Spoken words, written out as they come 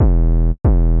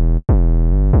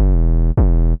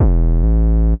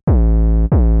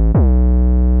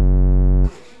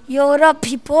Yo, what up,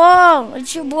 people?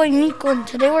 It's your boy Nico, and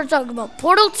today we're talking about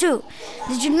Portal 2.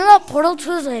 Did you know that Portal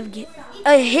 2 is a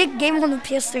hit game on the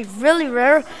PS3? Really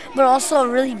rare, but also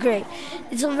really great.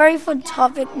 It's a very fun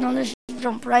topic. Now let's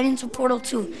jump right into Portal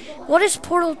 2. What is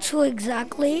Portal 2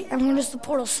 exactly, and what is the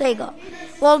Portal Saga?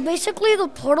 Well, basically, the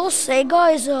Portal Saga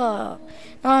is a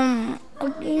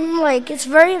game like it's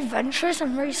very adventurous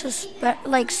and very suspense,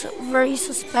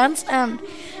 and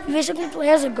you basically play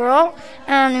as a girl.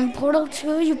 And in Portal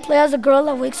 2, you play as a girl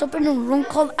that wakes up in a room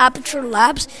called Aperture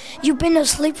Labs. You've been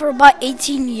asleep for about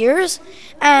 18 years,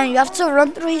 and you have to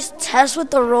run through these tests with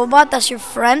the robot that's your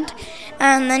friend.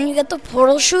 And then you get the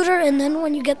portal shooter, and then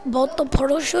when you get both the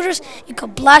portal shooters, you can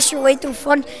blast your way through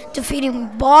fun, defeating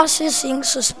bosses, seeing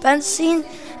suspense scenes,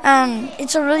 and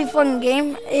it's a really fun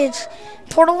game. It's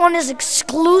Portal 1 is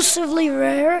exclusively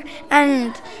rare,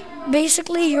 and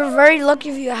basically you're very lucky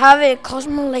if you have it. It costs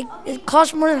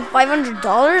more than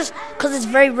 $500 because it's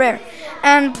very rare.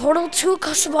 And Portal 2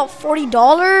 costs about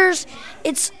 $40.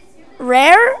 It's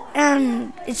rare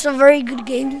and it's a very good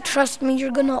game. Trust me,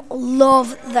 you're gonna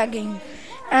love that game.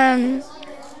 And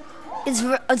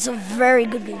it's a very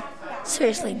good game.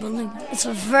 Seriously, believe me, it's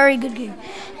a very good game.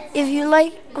 If you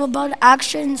like about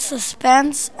action,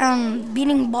 suspense, and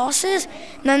beating bosses,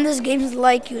 then this game is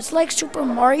like you. It's like Super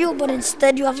Mario, but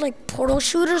instead you have like portal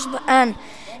shooters, and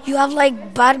you have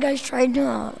like bad guys trying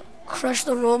to crush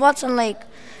the robots. And like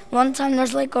one time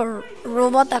there's like a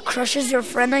robot that crushes your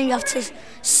friend, and you have to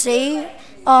save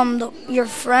your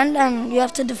friend, and you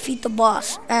have to defeat the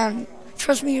boss. And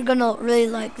trust me, you're gonna really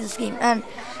like this game. And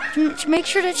make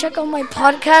sure to check out my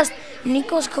podcast,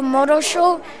 Nico's Komodo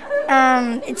Show,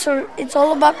 and it's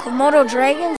all about Komodo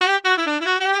dragons.